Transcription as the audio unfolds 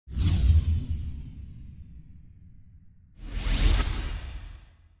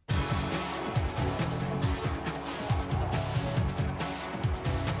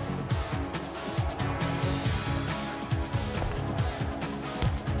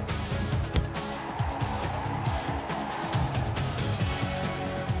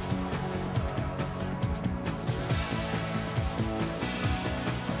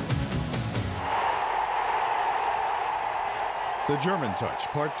The German Touch,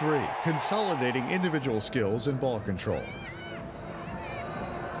 Part 3, consolidating individual skills in ball control.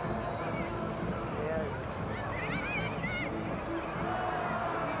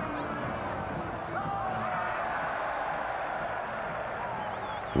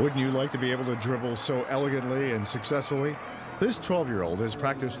 Wouldn't you like to be able to dribble so elegantly and successfully? This 12-year-old has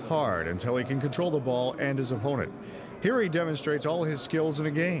practiced hard until he can control the ball and his opponent. Here he demonstrates all his skills in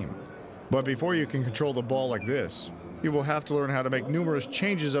a game. But before you can control the ball like this, you will have to learn how to make numerous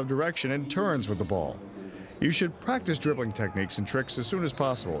changes of direction and turns with the ball. You should practice dribbling techniques and tricks as soon as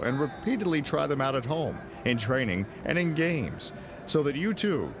possible and repeatedly try them out at home, in training, and in games, so that you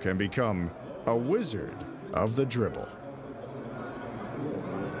too can become a wizard of the dribble.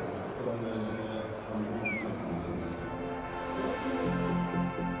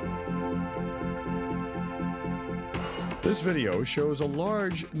 This video shows a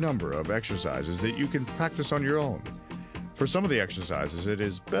large number of exercises that you can practice on your own. For some of the exercises, it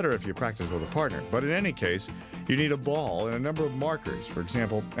is better if you practice with a partner, but in any case, you need a ball and a number of markers, for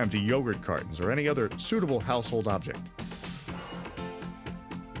example, empty yogurt cartons or any other suitable household object.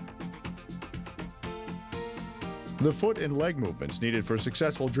 The foot and leg movements needed for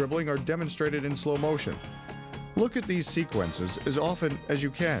successful dribbling are demonstrated in slow motion. Look at these sequences as often as you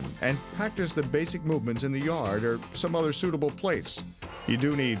can and practice the basic movements in the yard or some other suitable place. You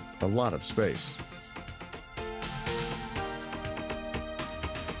do need a lot of space.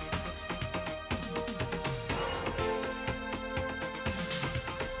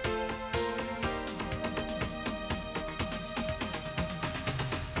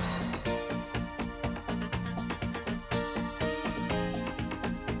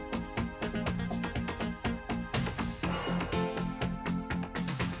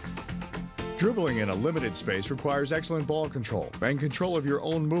 Dribbling in a limited space requires excellent ball control and control of your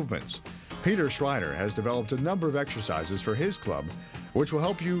own movements. Peter Schreiner has developed a number of exercises for his club, which will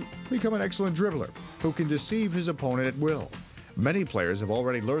help you become an excellent dribbler who can deceive his opponent at will. Many players have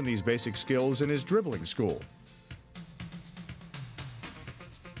already learned these basic skills in his dribbling school.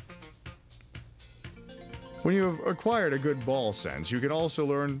 When you have acquired a good ball sense, you can also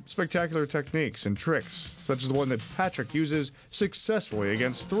learn spectacular techniques and tricks, such as the one that Patrick uses successfully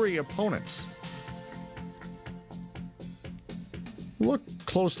against 3 opponents. Look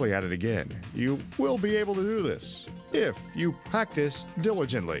closely at it again. You will be able to do this if you practice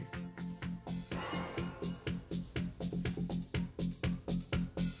diligently.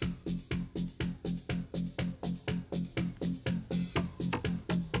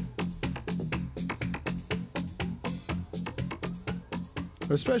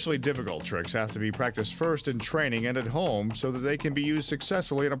 Especially difficult tricks have to be practiced first in training and at home so that they can be used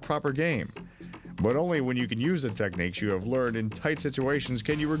successfully in a proper game. But only when you can use the techniques you have learned in tight situations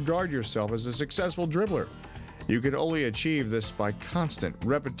can you regard yourself as a successful dribbler. You can only achieve this by constant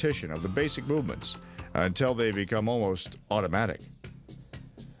repetition of the basic movements until they become almost automatic.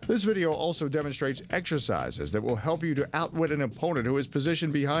 This video also demonstrates exercises that will help you to outwit an opponent who is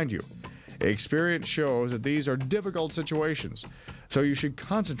positioned behind you. Experience shows that these are difficult situations, so you should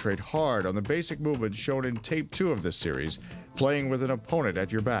concentrate hard on the basic movements shown in tape 2 of this series, playing with an opponent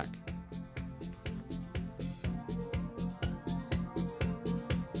at your back.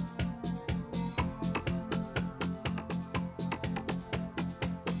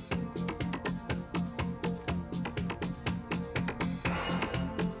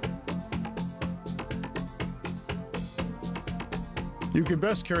 You can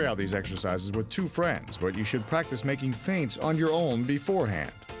best carry out these exercises with 2 friends, but you should practice making feints on your own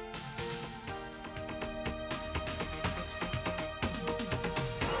beforehand.